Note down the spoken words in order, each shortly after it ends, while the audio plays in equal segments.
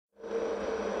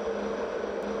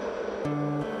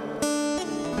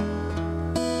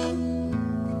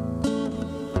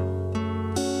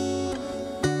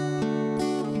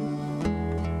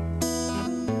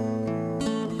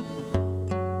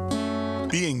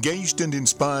Engaged and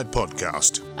Inspired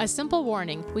podcast. A simple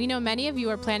warning. We know many of you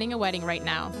are planning a wedding right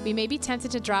now. We may be tempted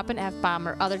to drop an F-bomb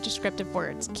or other descriptive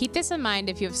words. Keep this in mind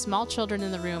if you have small children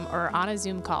in the room or are on a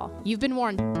Zoom call. You've been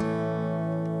warned.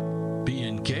 Be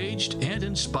Engaged and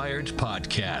Inspired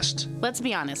podcast. Let's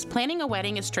be honest, planning a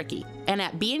wedding is tricky. And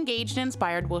at Be Engaged and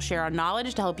Inspired, we'll share our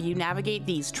knowledge to help you navigate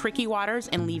these tricky waters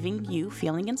and leaving you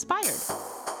feeling inspired.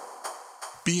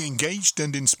 Be Engaged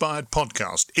and Inspired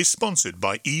podcast is sponsored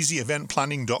by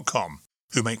EasyEventPlanning.com,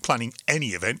 who make planning any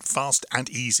event fast and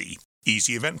easy.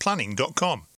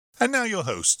 EasyEventPlanning.com. And now your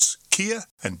hosts, Kia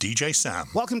and DJ Sam.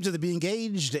 Welcome to the Be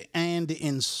Engaged and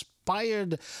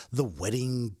Inspired, the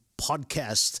Wedding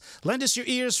Podcast. Lend us your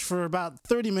ears for about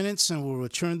 30 minutes and we'll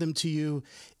return them to you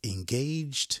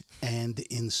engaged and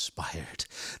inspired.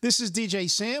 This is DJ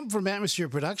Sam from Atmosphere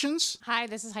Productions. Hi,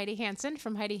 this is Heidi Hansen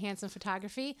from Heidi Hansen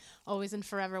Photography, Always and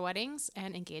Forever Weddings,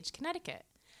 and Engaged Connecticut.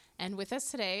 And with us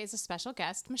today is a special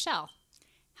guest, Michelle.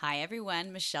 Hi,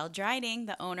 everyone. Michelle Driding,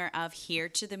 the owner of Here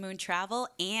to the Moon Travel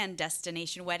and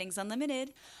Destination Weddings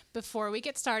Unlimited. Before we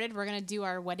get started, we're going to do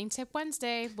our Wedding Tip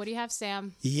Wednesday. What do you have,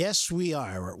 Sam? Yes, we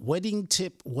are. Wedding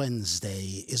Tip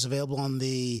Wednesday is available on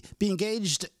the Be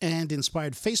Engaged and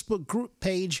Inspired Facebook group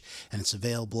page, and it's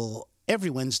available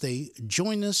every Wednesday.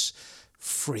 Join us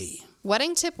free.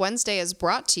 Wedding Tip Wednesday is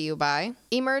brought to you by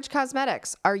Emerge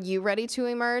Cosmetics. Are you ready to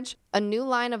emerge? A new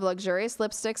line of luxurious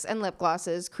lipsticks and lip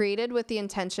glosses created with the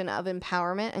intention of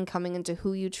empowerment and coming into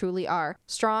who you truly are.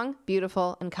 Strong,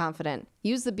 beautiful, and confident.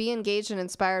 Use the Be Engaged and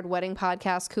Inspired Wedding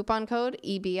Podcast coupon code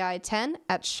EBI10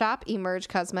 at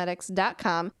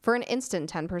shopemergecosmetics.com for an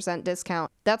instant 10% discount.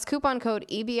 That's coupon code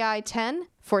EBI10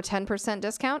 for 10%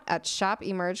 discount at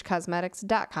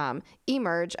shopemergecosmetics.com.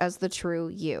 Emerge as the true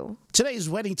you. Today's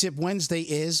Wedding Tip Wednesday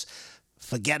is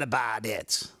forget about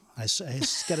it. I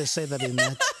got to say that in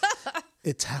that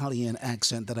Italian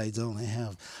accent that I don't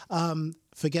have.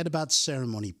 Forget about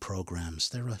ceremony programs.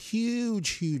 They're a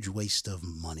huge, huge waste of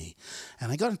money. And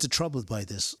I got into trouble by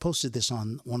this, posted this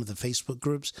on one of the Facebook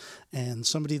groups, and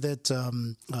somebody that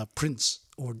prints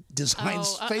or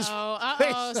designs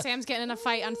Facebook. Sam's getting in a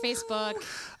fight on Facebook.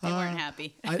 They weren't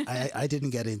happy. I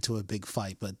didn't get into a big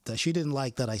fight, but she didn't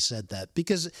like that I said that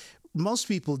because most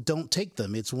people don't take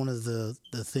them. It's one of the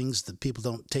things that people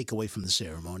don't take away from the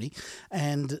ceremony.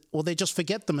 And, well, they just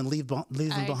forget them and leave them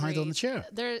behind on the chair.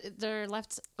 They're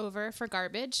left over for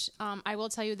garbage. I will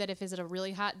tell you that if it's a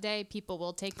really hot day, people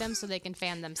will take them so they can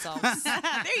fan themselves.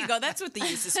 There you go. That's what the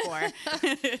use is for.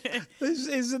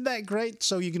 Isn't that great?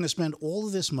 So you're going to spend all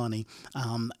of this money.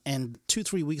 And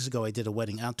 2-3 weeks ago, I did a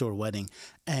wedding, outdoor wedding,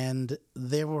 and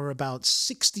there were about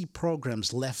 60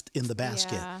 programs left in the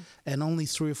basket. Yeah. And only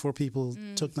 3 or 4 people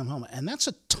took them home. And that's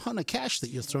a ton of cash that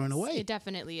you're throwing away. It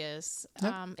definitely is.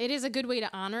 Yep. It is a good way to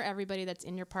honor everybody that's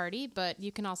in your party, but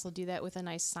you can also do that with a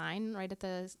nice sign right at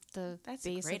the That's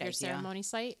base of your ceremony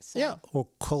site. So. Yeah, or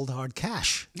cold hard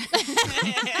cash.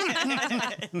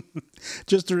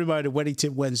 Just a reminder, Wedding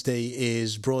Tip Wednesday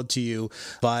is brought to you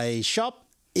by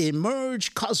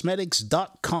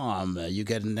ShopEmergeCosmetics.com. You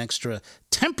get an extra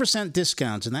 10%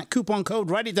 discount, and that coupon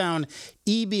code, write it down,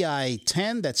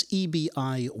 EBI10, that's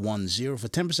EBI10 for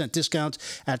 10% discount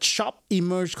at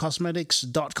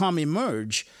ShopEmergeCosmetics.com.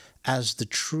 Emerge as the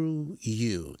true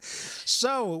you.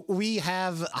 So we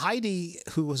have Heidi,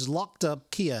 who was locked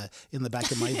up, Kia, in the back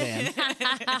of my van.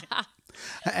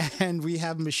 And we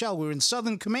have Michelle. We're in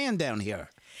Southern Command down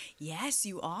here. Yes,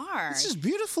 you are. This is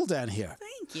beautiful down here.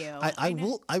 Thank you.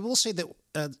 I will say that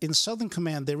in Southern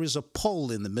Command, there is a pole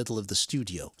in the middle of the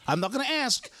studio. I'm not going to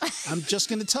ask. I'm just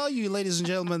going to tell you, ladies and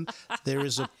gentlemen, there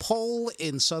is a pole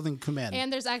in Southern Command.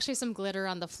 And there's actually some glitter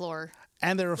on the floor.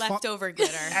 And there are leftover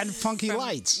glitter. And funky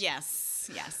lights. Yes.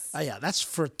 Yeah, that's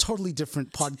for a totally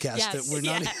different podcast that we're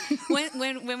not.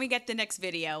 When we get the next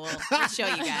video, we'll show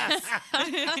you guys.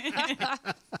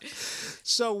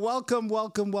 So welcome,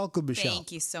 Michelle.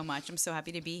 Thank you so much. I'm so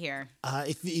happy to be here.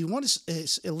 If you want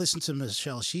to listen to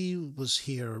Michelle, she was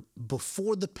here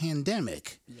before the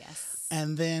pandemic. Yes.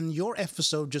 And then your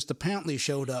episode just apparently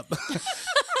showed up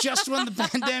just when the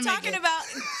pandemic. Talking about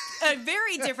a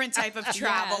very different type of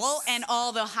travel and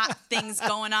all the hot things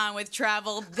going on with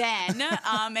travel then.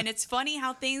 And it's funny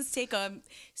how things take a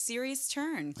serious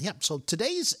turn. Yeah. So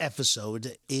today's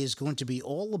episode is going to be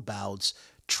all about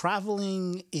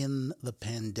traveling in the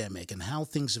pandemic and how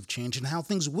things have changed and how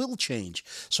things will change.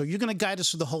 So you're going to guide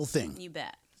us through the whole thing. You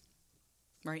bet.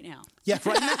 Right now. Yeah,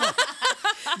 right now.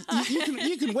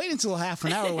 you can wait until half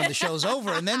an hour when the show's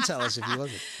over and then tell us if you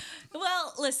want it.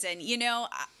 Well, listen,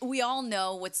 we all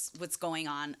know what's going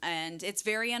on, and it's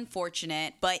very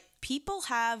unfortunate, but people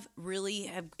have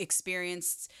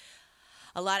experienced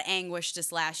a lot of anguish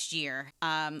this last year.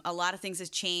 A lot of things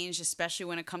have changed, especially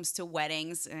when it comes to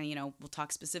weddings. We'll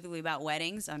talk specifically about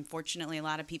weddings. Unfortunately, a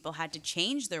lot of people had to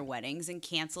change their weddings and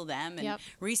cancel them and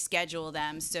reschedule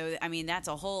them. So, I mean, that's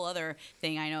a whole other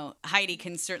thing. I know Heidi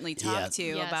can certainly talk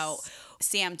to about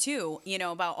Sam too,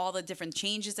 about all the different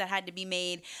changes that had to be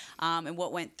made and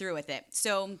what went through with it.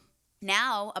 So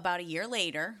now, about a year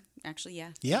later, a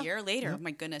year later,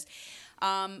 my goodness,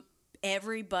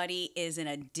 everybody is in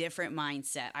a different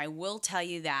mindset. I will tell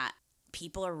you that.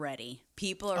 People are ready.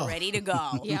 People are ready to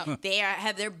go. They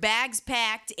have their bags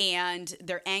packed and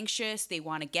they're anxious. They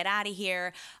want to get out of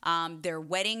here. Their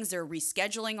weddings, they're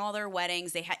rescheduling all their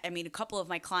weddings. A couple of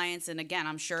my clients, and again,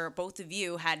 I'm sure both of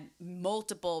you had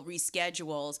multiple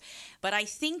reschedules, but I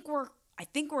think we're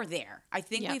there. I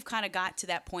think we've kind of got to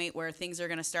that point where things are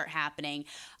going to start happening.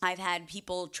 I've had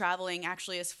people traveling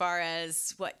actually as far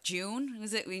as, June?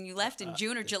 Was it when you left in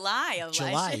June or July of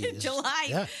last year? July.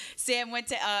 Yeah. Sam went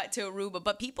to Aruba.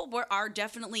 But people are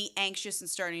definitely anxious and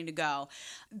starting to go.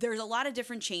 There's a lot of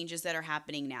different changes that are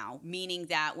happening now, meaning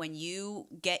that when you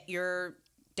get your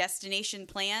destination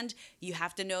planned, you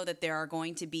have to know that there are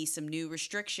going to be some new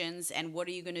restrictions, and what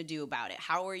are you going to do about it?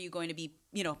 How are you going to be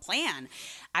plan?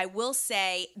 I will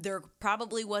say there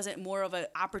probably wasn't more of an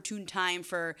opportune time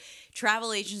for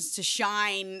travel agents to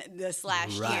shine this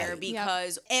last year,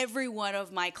 because every one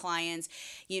of my clients,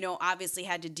 obviously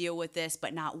had to deal with this,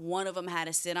 but not one of them had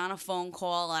to sit on a phone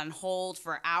call on hold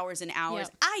for hours and hours.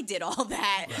 I did all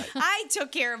that. I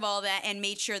took care of all that and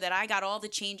made sure that I got all the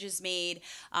changes made.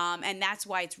 And that's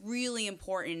why it's really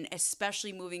important,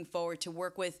 especially moving forward, to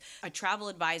work with a travel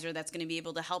advisor that's going to be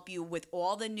able to help you with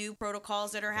all the new protocols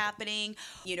that are happening,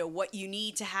 what you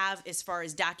need to have as far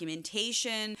as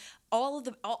documentation.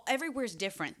 Everywhere's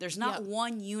different. There's not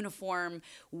one uniform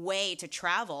way to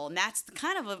travel. And that's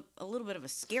kind of a little bit of a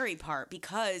scary part,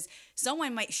 because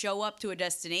someone might show up to a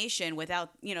destination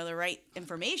without, the right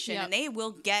information, and they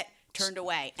will get turned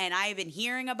away. And I've been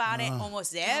hearing about it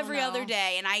almost every other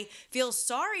day, and I feel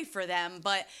sorry for them,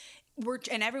 but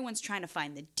everyone's trying to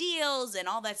find the deals and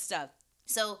all that stuff.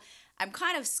 So I'm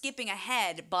kind of skipping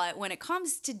ahead, but when it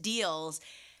comes to deals,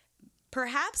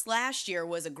 perhaps last year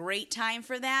was a great time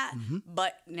for that.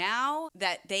 But now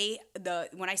that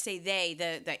when I say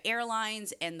the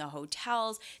airlines and the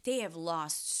hotels, they have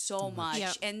lost so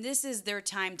much. And this is their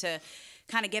time to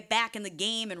kind of get back in the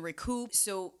game and recoup.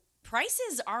 So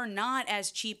prices are not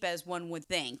as cheap as one would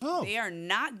think. They are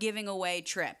not giving away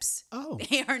trips.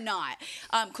 They are not.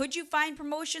 Could you find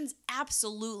promotions?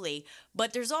 Absolutely.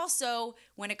 But there's also,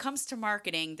 when it comes to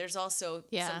marketing, there's also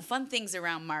some fun things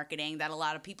around marketing that a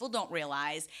lot of people don't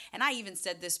realize. And I even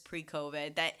said this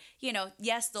pre-COVID that,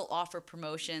 yes, they'll offer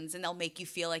promotions and they'll make you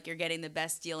feel like you're getting the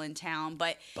best deal in town,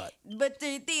 but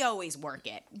they always work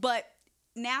it. But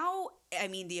now,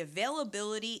 the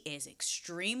availability is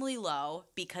extremely low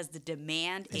because the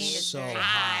demand is so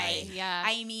high. Yeah.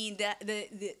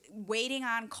 The waiting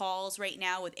on calls right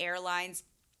now with airlines,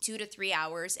 2 to 3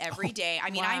 hours every day.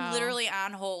 I'm literally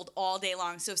on hold all day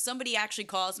long. So if somebody actually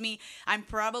calls me, I'm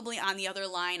probably on the other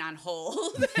line on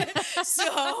hold.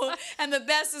 And the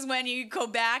best is when you go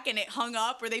back and it hung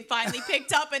up, or they finally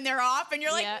picked up and they're off, and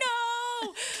you're like, no.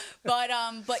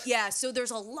 But yeah, so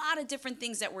there's a lot of different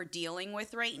things that we're dealing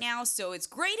with right now. So it's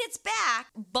great it's back,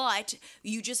 but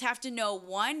you just have to know,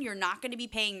 1, you're not going to be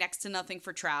paying next to nothing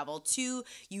for travel. 2,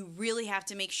 you really have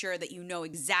to make sure that you know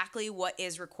exactly what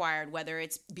is required, whether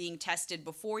it's being tested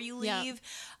before you leave,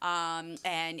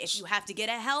 and if you have to get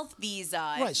a health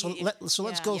visa. Right, so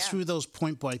let's go through those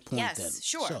point by point then. Yes,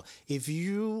 sure. So if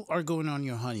you are going on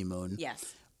your honeymoon,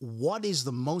 what is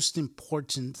the most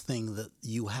important thing that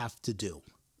you have to do?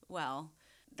 Well,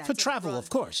 that's for travel, of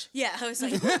course. Yeah, I was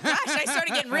like, oh gosh, I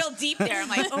started getting real deep there. I'm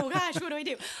like, oh gosh, what do I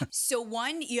do? So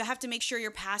 1, you have to make sure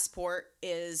your passport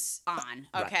is on,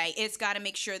 okay? It's got to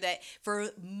make sure that for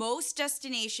most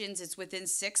destinations, it's within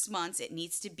 6 months. It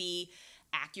needs to be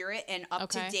accurate and up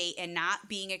to date and not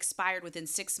being expired within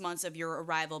 6 months of your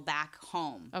arrival back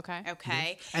home.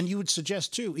 Okay. And you would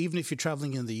suggest too, even if you're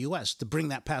traveling in the U.S., to bring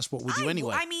that passport with you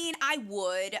anyway. I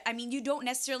would. You don't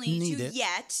necessarily need to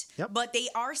yet, but they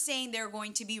are saying they're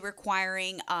going to be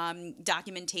requiring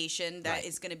documentation that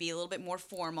is going to be a little bit more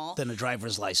formal than a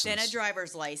driver's license.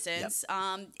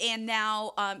 And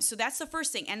now, so that's the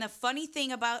first thing. And the funny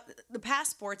thing about the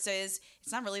passports is,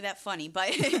 it's not really that funny,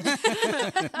 but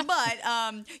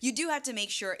you do have to make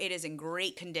sure it is in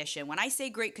great condition. When I say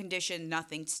great condition,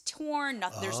 nothing's torn,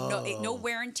 there's no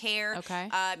wear and tear,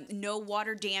 no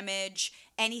water damage,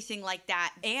 anything like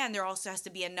that. And there also has to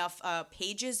be enough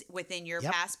pages within your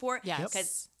passport,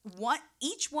 because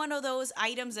each one of those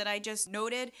items that I just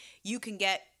noted, you can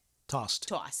get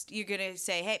Tossed. You're going to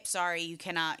say, hey, sorry, you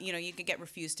cannot, you could get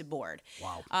refused to board.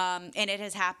 Wow. And it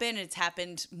has happened. It's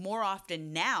happened more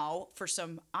often now for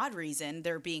some odd reason.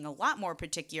 They're being a lot more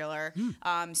particular.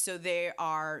 So they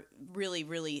are really,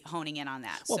 really honing in on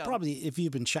that. Well, so, probably if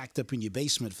you've been shacked up in your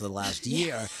basement for the last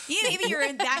year. Maybe you're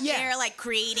in back there, like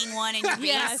creating one in your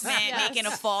basement, making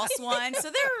a false one. So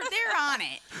they're on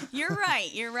it. You're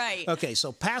right. Okay,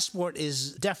 so passport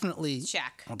is definitely...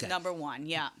 Check. Okay. Number one,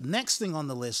 yeah. Next thing on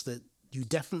the list that you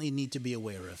definitely need to be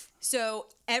aware of. So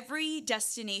every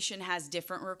destination has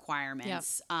different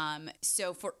requirements.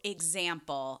 So for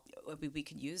example, we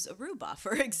could use Aruba,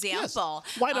 for example.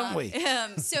 Yes. Why don't we?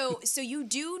 So you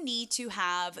do need to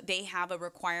they have a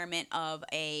requirement of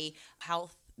a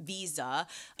health visa.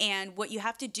 And what you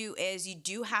have to do is you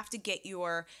do have to get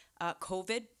your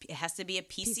COVID, it has to be a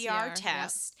PCR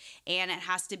test, and it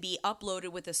has to be uploaded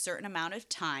with a certain amount of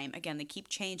time. Again, they keep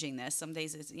changing this. Some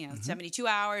days it's 72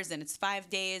 hours, then it's 5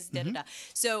 days,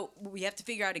 So we have to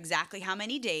figure out exactly how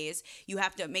many days. You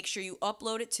have to make sure you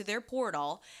upload it to their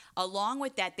portal. Along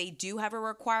with that, they do have a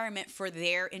requirement for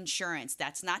their insurance.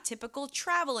 That's not typical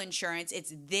travel insurance.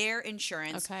 It's their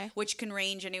insurance, which can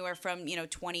range anywhere from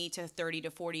 $20 to $30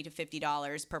 to $40 to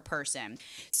 $50 per person.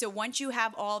 So once you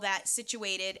have all that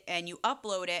situated and you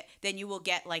upload it, then you will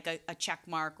get like a check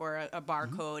mark or a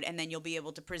barcode, and then you'll be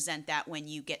able to present that when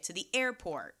you get to the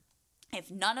airport.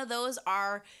 If none of those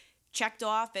are checked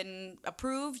off and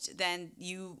approved, then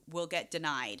you will get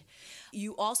denied.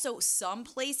 You also, some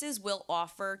places will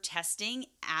offer testing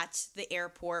at the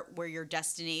airport where your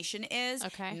destination is.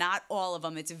 Not all of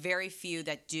them. It's very few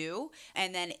that do.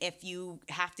 And then if you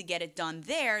have to get it done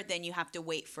there, then you have to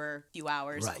wait for a few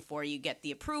hours before you get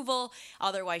the approval.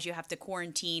 Otherwise, you have to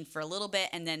quarantine for a little bit,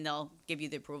 and then they'll give you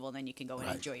the approval, and then you can go and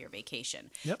enjoy your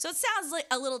vacation. So it sounds like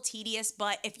a little tedious,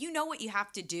 but if you know what you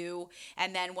have to do,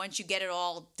 and then once you get it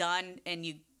all done and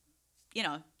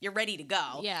you're ready to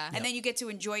go. And then you get to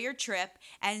enjoy your trip.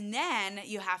 And then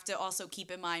you have to also keep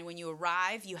in mind when you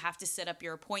arrive, you have to set up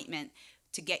your appointment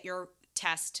to get your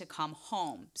test to come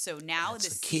home. So now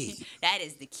that's the key. That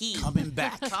is the key. Coming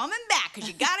back, because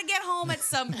you got to get home at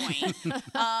some point.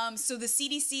 So the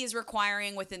CDC is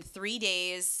requiring within 3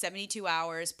 days, 72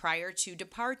 hours prior to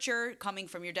departure, coming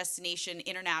from your destination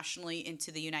internationally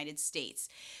into the United States.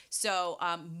 So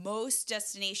most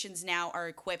destinations now are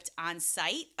equipped on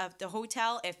site of the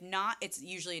hotel. If not, it's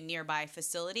usually a nearby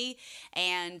facility.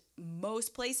 And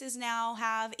most places now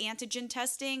have antigen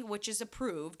testing, which is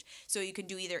approved. So you can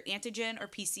do either antigen or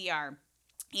PCR.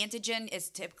 Antigen is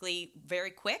typically very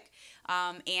quick,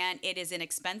 and it is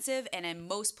inexpensive. And in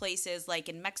most places, like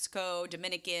in Mexico,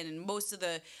 Dominican, and most of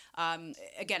the,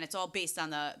 again, it's all based on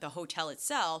the hotel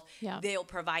itself. They'll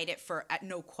provide it at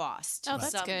no cost. Oh,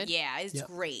 that's good. Yeah, it's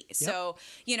great. So,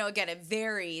 again, it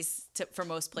varies for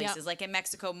most places. Like in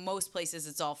Mexico, most places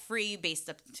it's all free based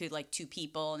up to like 2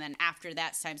 people. And then after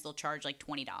that, sometimes they'll charge like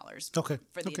 $20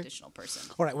 for the additional person.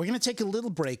 All right, we're going to take a little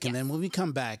break. And then when we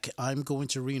come back, I'm going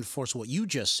to reinforce what you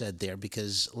just said there,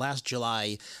 because last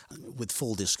July, with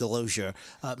full disclosure,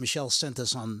 Michelle sent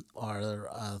us on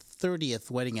our 30th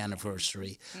wedding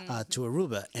anniversary to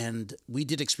Aruba, and we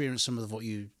did experience some of what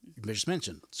you just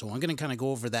mentioned. So I'm going to kind of go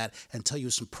over that and tell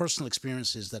you some personal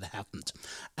experiences that happened.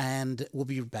 And we'll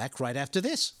be back right after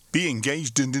this. Be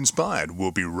engaged and inspired.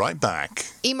 We'll be right back.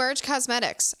 Emerge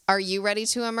Cosmetics. Are you ready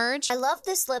to emerge? I love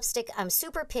this lipstick. I'm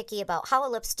super picky about how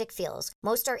a lipstick feels.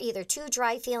 Most are either too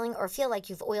dry feeling or feel like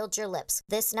you've oiled your lips.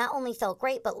 This not only felt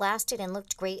great, but lasted and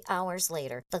looked great hours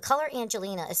later. The color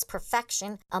Angelina is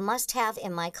perfection, a must-have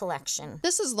in my collection.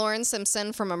 This is Lauren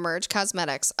Simpson from Emerge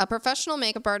Cosmetics, a professional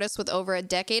makeup artist with over a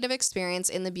decade of experience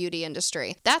in the beauty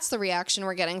industry. That's the reaction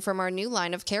we're getting from our new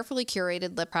line of carefully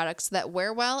curated lip products that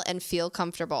wear well and feel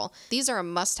comfortable. These are a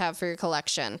must-have for your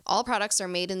collection. All products are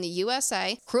made in the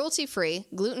USA, cruelty-free,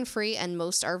 gluten-free, and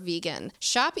most are vegan.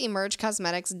 Shop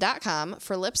emergecosmetics.com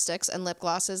for lipsticks and lip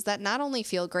glosses that not only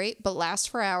feel great, but last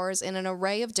for hours in an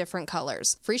array of different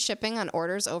colors. Free shipping on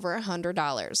orders over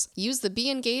 $100. Use the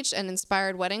Be Engaged and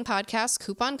Inspired Wedding Podcast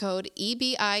coupon code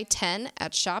EBI10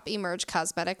 at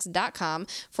shopemergecosmetics.com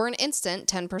for an instant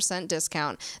 10%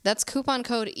 discount. That's coupon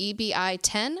code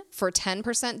EBI10 for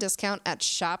 10% discount at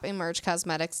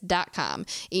shopemergecosmetics.com.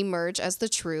 Emerge as the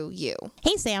true you.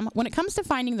 Hey, Sam, when it comes to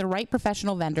finding the right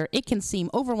professional vendor, it can seem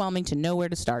overwhelming to know where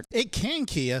to start. It can,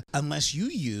 Kia, unless you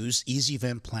use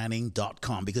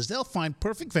easyeventplanning.com, because they'll find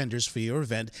perfect vendors for your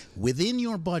event within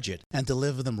your budget and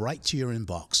deliver them right to your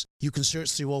inbox. You can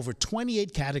search through over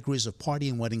 28 categories of party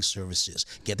and wedding services.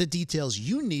 Get the details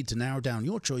you need to narrow down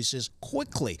your choices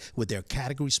quickly with their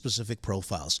category-specific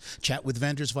profiles. Chat with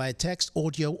vendors via text,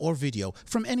 audio, or video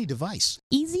from any device.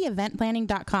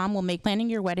 EasyEventPlanning.com will make planning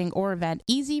your wedding or event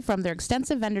easy, from their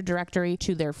extensive vendor directory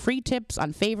to their free tips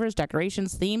on favors,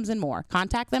 decorations, themes, and more.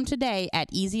 Contact them today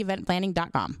at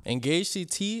EasyEventPlanning.com. Engage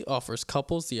CT offers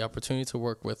couples the opportunity to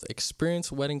work with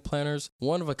experienced wedding planners,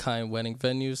 one-of-a-kind wedding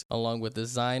venues, along with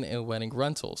design and wedding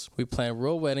rentals. We plan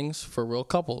real weddings for real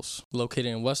couples. Located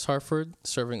in West Hartford,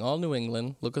 serving all New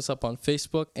England. Look us up on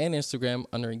Facebook and Instagram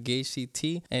under Engage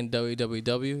CT and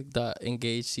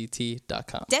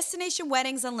www.engagect.com. Destination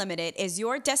Weddings Unlimited is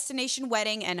your destination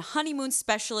wedding and honeymoon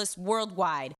specialist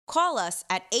worldwide. Call us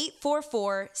at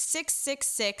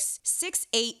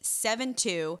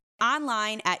 844-666-6872.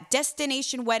 Online at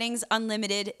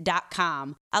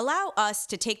destinationweddingsunlimited.com. Allow us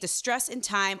to take the stress and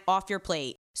time off your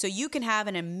plate so you can have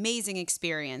an amazing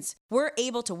experience. We're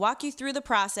able to walk you through the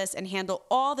process and handle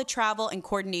all the travel and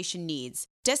coordination needs.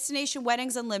 Destination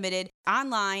Weddings Unlimited,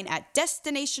 online at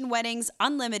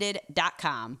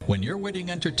destinationweddingsunlimited.com. When your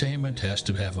wedding entertainment has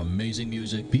to have amazing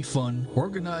music, be fun,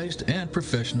 organized, and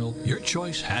professional, your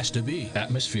choice has to be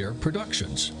Atmosphere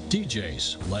Productions.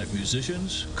 DJs, live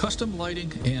musicians, custom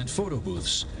lighting, and photo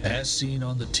booths. As seen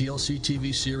on the TLC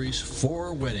TV series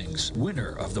 4 Weddings,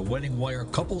 winner of the Wedding Wire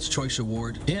Couples Choice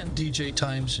Award and DJ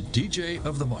Times DJ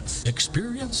of the Month.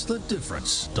 Experience the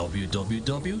difference.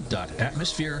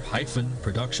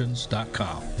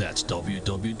 www.atmosphere-productions.com. That's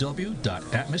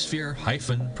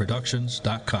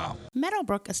www.atmosphere-productions.com.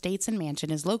 Meadowbrook Estates and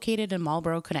Mansion is located in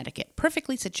Marlborough, Connecticut,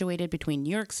 perfectly situated between New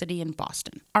York City and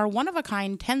Boston. Our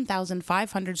one-of-a-kind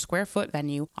 10,500 square foot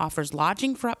venue offers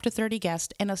lodging for up to 30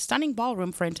 guests and a stunning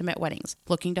ballroom for intimate weddings.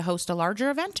 Looking to host a larger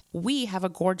event? We have a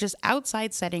gorgeous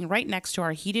outside setting right next to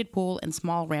our heated pool and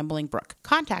small rambling brook.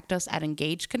 Contact us at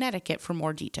Engage Connecticut for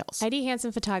more details. Heidi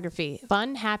Hansen Photography.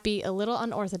 Fun, happy, a little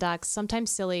unorthodox,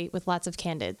 sometimes silly, with lots of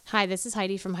candid. Hi, this is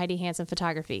Heidi from Heidi Hansen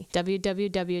Photography.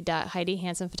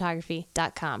 www.HeidiHansenPhotography.com.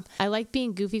 I like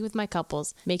being goofy with my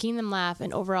couples, making them laugh,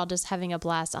 and overall just having a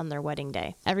blast on their wedding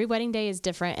day. Every wedding day is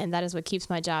different, and that is what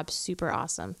keeps my job super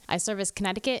awesome. I service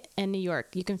Connecticut and New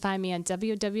York. You can find me on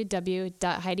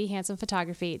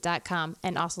www.HeidiHansenPhotography.com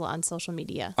and also on social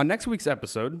media. On next week's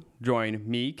episode, join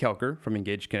me, Kelker, from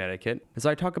Engage Connecticut, as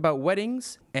I talk about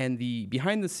weddings and the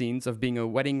behind the scenes of being a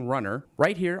wedding runner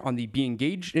right here on the Be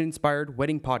Engaged and Inspired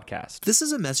Wedding Podcast. This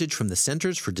is a message from the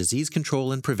Centers for Disease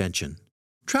Control and Prevention.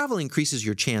 Travel increases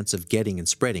your chance of getting and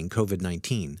spreading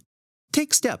COVID-19.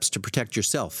 Take steps to protect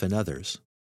yourself and others.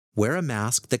 Wear a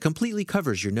mask that completely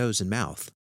covers your nose and mouth.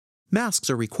 Masks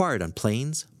are required on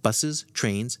planes, buses,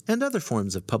 trains, and other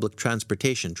forms of public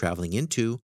transportation traveling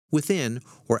into, within,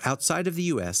 or outside of the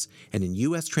U.S. and in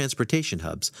U.S. transportation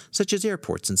hubs such as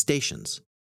airports and stations.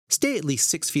 Stay at least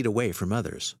 6 feet away from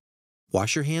others.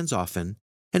 Wash your hands often,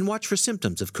 and watch for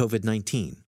symptoms of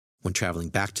COVID-19. When traveling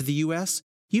back to the U.S.,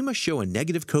 you must show a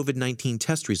negative COVID-19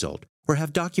 test result or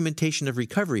have documentation of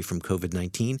recovery from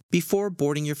COVID-19 before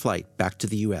boarding your flight back to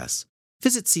the U.S.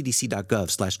 Visit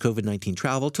cdc.gov/COVID-19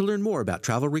 travel to learn more about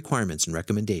travel requirements and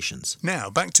recommendations. Now,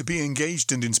 back to Be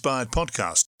Engaged and Inspired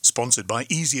podcast, sponsored by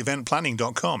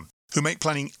EasyEventPlanning.com, who make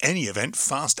planning any event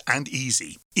fast and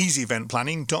easy.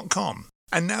 EasyEventPlanning.com.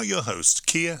 And now your hosts,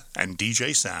 Kia and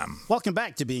DJ Sam. Welcome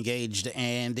back to Be Engaged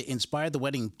and Inspired, the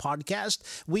Wedding Podcast.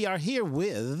 We are here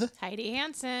with Heidi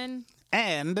Hansen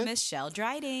and Michelle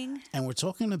Driding. And we're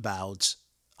talking about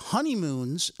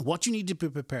honeymoons, what you need to be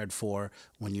prepared for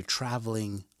when you're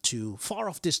traveling to far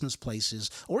off distance places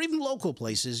or even local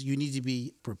places. You need to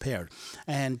be prepared.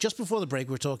 And just before the break,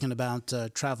 we're talking about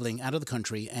traveling out of the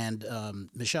country, and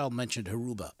Michelle mentioned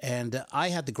Aruba. And I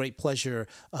had the great pleasure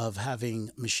of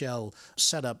having Michelle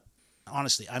set up.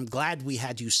 Honestly, I'm glad we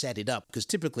had you set it up, because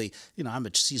typically, I'm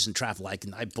a seasoned traveler.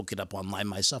 I book it up online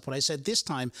myself. But I said this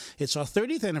time, it's our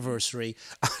 30th anniversary.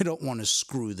 I don't want to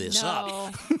screw this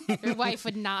up. Your wife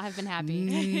would not have been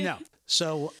happy. No.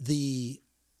 So the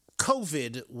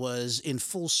COVID was in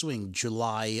full swing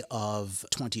July of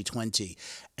 2020,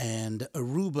 and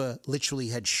Aruba literally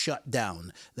had shut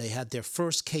down. They had their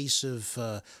first case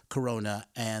of corona,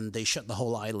 and they shut the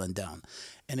whole island down.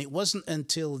 And it wasn't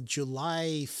until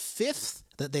July 5th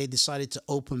that they decided to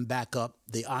open back up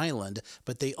the island,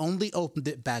 but they only opened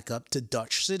it back up to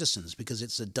Dutch citizens because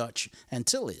it's the Dutch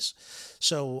Antilles.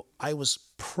 So I was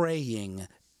praying.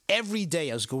 Every day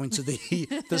I was going to the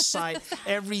site.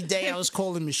 Every day I was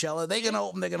calling Michelle. Are they going to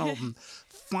open? They're going to open.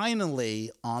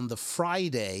 Finally, on the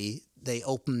Friday, they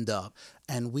opened up,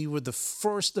 and we were the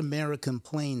first American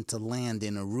plane to land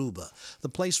in Aruba. The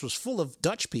place was full of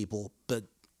Dutch people, but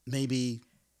maybe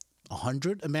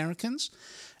 100 Americans.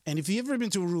 And if you've ever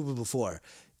been to Aruba before,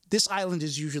 this island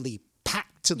is usually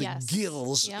packed to the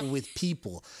gills with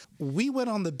people. We went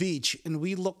on the beach and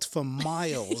we looked for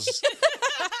miles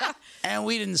and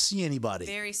we didn't see anybody.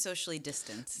 Very socially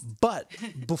distanced. But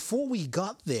before we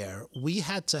got there, we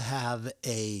had to have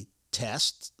a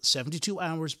test 72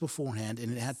 hours beforehand,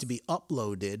 and it had to be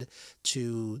uploaded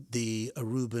to the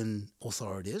Aruban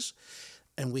authorities.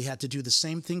 And we had to do the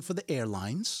same thing for the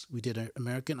airlines. We did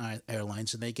American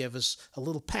Airlines, and they gave us a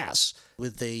little pass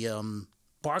with a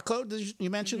barcode that you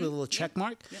mentioned, with a little check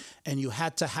mark. Yep. And you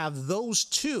had to have those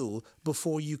two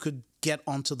before you could get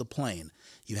onto the plane.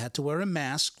 You had to wear a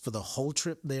mask for the whole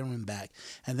trip there and back.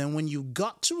 And then when you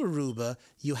got to Aruba,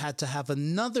 you had to have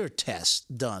another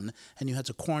test done, and you had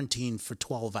to quarantine for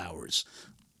 12 hours.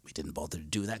 We didn't bother to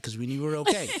do that because we knew we were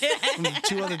okay. From the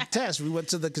 2 other tests, we went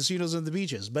to the casinos and the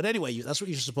beaches. But anyway, that's what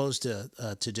you're supposed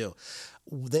to do.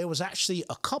 There was actually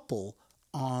a couple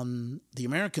on the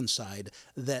American side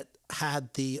that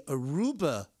had the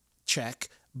Aruba check,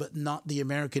 but not the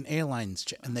American Airlines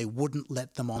check, and they wouldn't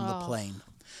let them on the plane.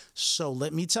 So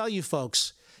let me tell you,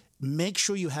 folks, make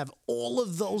sure you have all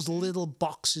of those little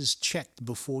boxes checked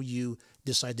before you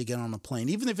decide to get on a plane,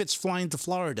 even if it's flying to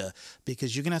Florida,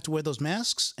 because you're going to have to wear those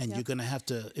masks, and you're going to have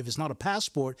to, if it's not a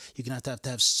passport, you're going to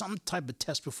have some type of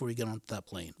test before you get onto that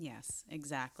plane. Yes,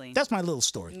 exactly. That's my little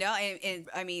story. No,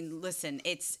 I mean, listen,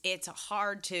 it's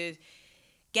hard to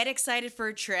get excited for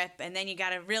a trip, and then you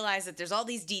got to realize that there's all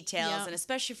these details, and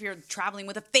especially if you're traveling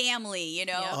with a family, you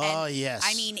know. Oh, yes.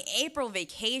 I mean, April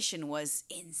vacation was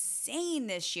insane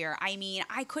this year. I mean,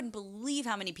 I couldn't believe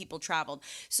how many people traveled.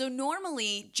 So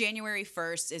normally January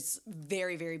 1st is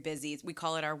very, very busy. We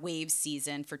call it our wave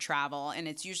season for travel, and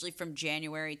it's usually from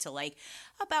January to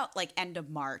about end of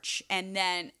March. And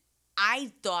then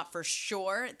I thought for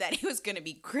sure that it was going to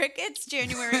be crickets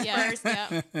January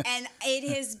 1st, and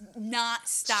it has not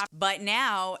stopped. But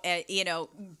now,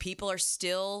 people are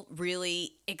still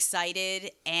really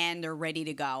excited and they're ready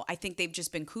to go. I think they've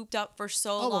just been cooped up for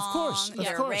so long. Of course.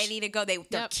 They're ready to go.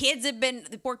 Their kids have been,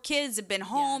 the poor kids have been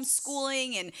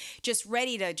homeschooling and just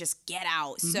ready to just get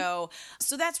out. Mm-hmm.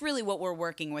 So that's really what we're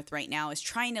working with right now, is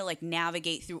trying to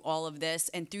navigate through all of this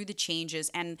and through the changes.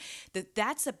 And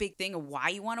that's a big thing of why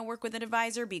you want to work with an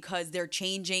advisor, because they're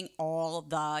changing all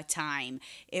the time.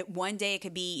 One day it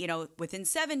could be, within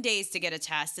 7 days to get a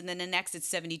test, and then the next it's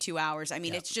 72 hours. I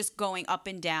mean, it's just going up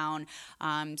and down.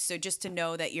 So just to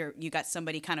know that you got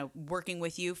somebody kind of working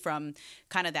with you from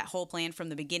kind of that whole plan from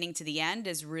the beginning to the end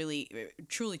is really,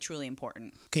 truly, truly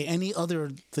important. Okay. Any other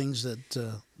things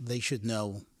that they should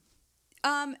know?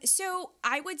 So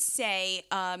I would say,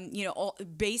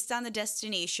 based on the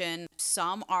destination,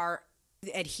 some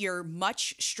adhere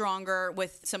much stronger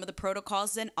with some of the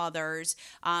protocols than others.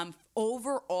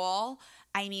 Overall,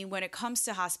 I mean, when it comes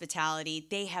to hospitality,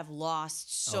 they have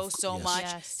lost so much.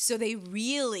 Yes. So they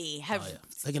really have.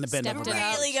 They're going to bend over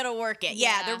backwards. Really going to work it.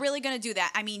 Yeah, they're really going to do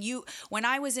that. I mean, when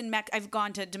I was in I've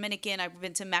gone to Dominican, I've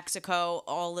been to Mexico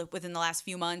all within the last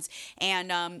few months,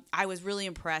 and I was really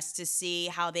impressed to see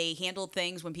how they handled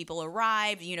things when people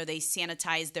arrived. They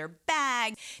sanitize their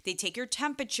bag, they take your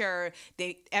temperature.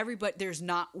 There's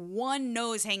not one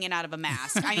nose hanging out of a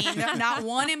mask. I mean, not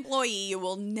one employee. You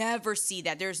will never see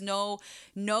that. There's no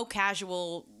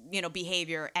casual,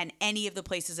 behavior at any of the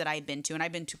places that I've been to. And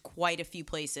I've been to quite a few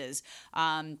places.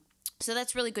 So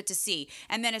that's really good to see.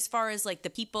 And then as far as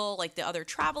the people, the other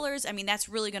travelers, I mean, that's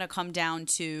really going to come down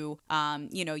to,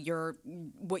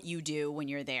 what you do when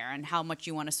you're there and how much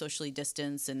you want to socially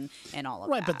distance and all of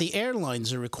that. Right, but the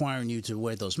airlines are requiring you to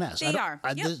wear those masks. They are.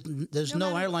 There's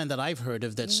no airline that I've heard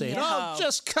of that's saying,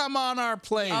 just come on our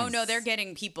plane. Oh, no, they're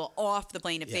getting people off the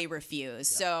plane if they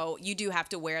refuse. Yeah. So you do have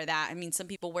to wear that. I mean, some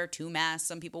people wear 2 masks.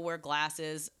 Some people wear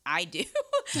glasses. I do.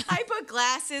 I put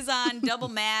glasses on, double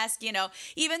mask,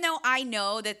 even though I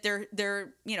know that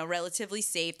they're relatively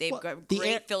safe. They've got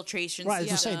great filtration systems. Right,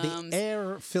 systems. I was the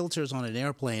air filters on an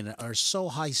airplane are so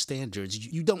high standards.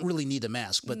 You don't really need a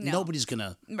mask, but nobody's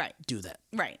gonna do that.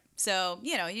 Right. So,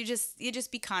 you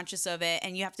just be conscious of it,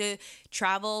 and you have to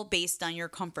travel based on your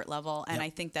comfort level. And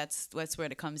I think that's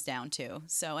what it comes down to.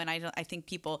 So, and I think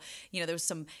people, there was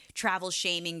some travel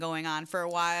shaming going on for a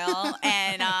while.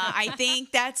 And I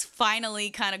think that's finally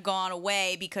kind of gone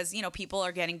away because, people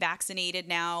are getting vaccinated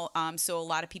now. So a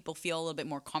lot of people feel a little bit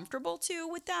more comfortable too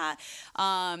with that.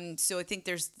 So I think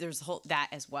there's that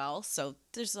as well. So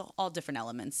there's all different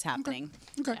elements happening.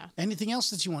 Okay. Yeah. Anything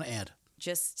else that you want to add?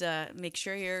 just make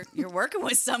sure you're working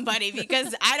with somebody,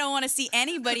 because I don't want to see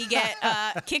anybody get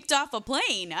kicked off a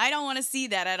plane. I don't want to see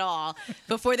that at all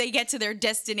before they get to their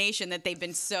destination that they've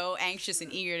been so anxious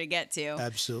and eager to get to.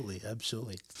 Absolutely.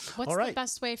 What's the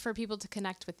best way for people to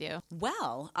connect with you?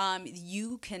 Well,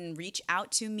 you can reach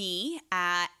out to me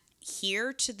at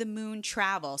Here to the Moon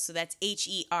Travel. So that's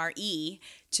HERE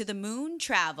to the Moon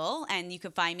Travel. And you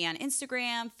can find me on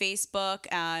Instagram, Facebook,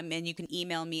 and you can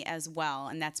email me as well.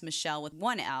 And that's Michelle with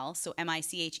one L. So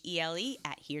MICHELE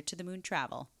at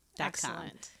HereToTheMoonTravel.com.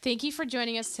 Excellent. Thank you for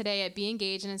joining us today at Be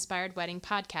Engaged and Inspired Wedding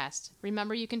Podcast.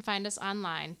 Remember, you can find us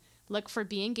online. Look for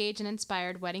Be Engaged and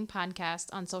Inspired Wedding Podcast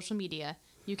on social media.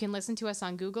 You can listen to us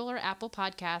on Google or Apple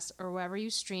Podcasts or wherever you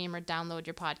stream or download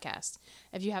your podcast.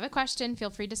 If you have a question,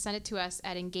 feel free to send it to us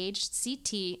at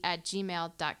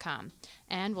engagedct@gmail.com.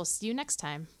 And we'll see you next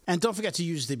time. And don't forget to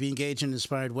use the Be Engaged and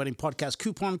Inspired Wedding Podcast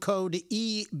coupon code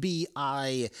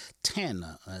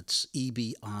EBI10. That's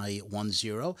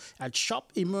EBI10 at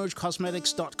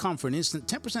shopemergecosmetics.com for an instant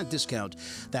 10% discount.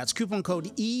 That's coupon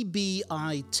code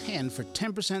EBI10 for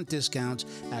 10% discount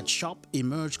at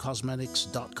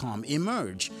shopemergecosmetics.com.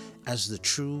 Emerge as the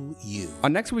true you.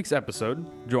 On next week's episode,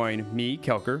 join me,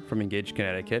 Kelker, from Engaged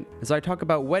Connecticut, as I talk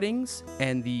about weddings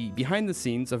and the behind the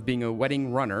scenes of being a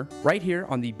wedding runner right here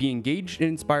on the Be Engaged and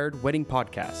Inspired Wedding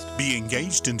Podcast. Be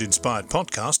Engaged and Inspired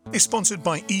podcast is sponsored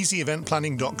by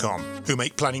EasyEventPlanning.com, who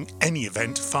make planning any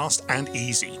event fast and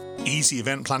easy.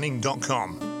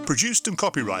 EasyEventPlanning.com. Produced and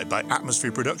copyrighted by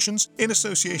Atmosphere Productions in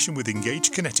association with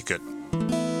Engaged Connecticut.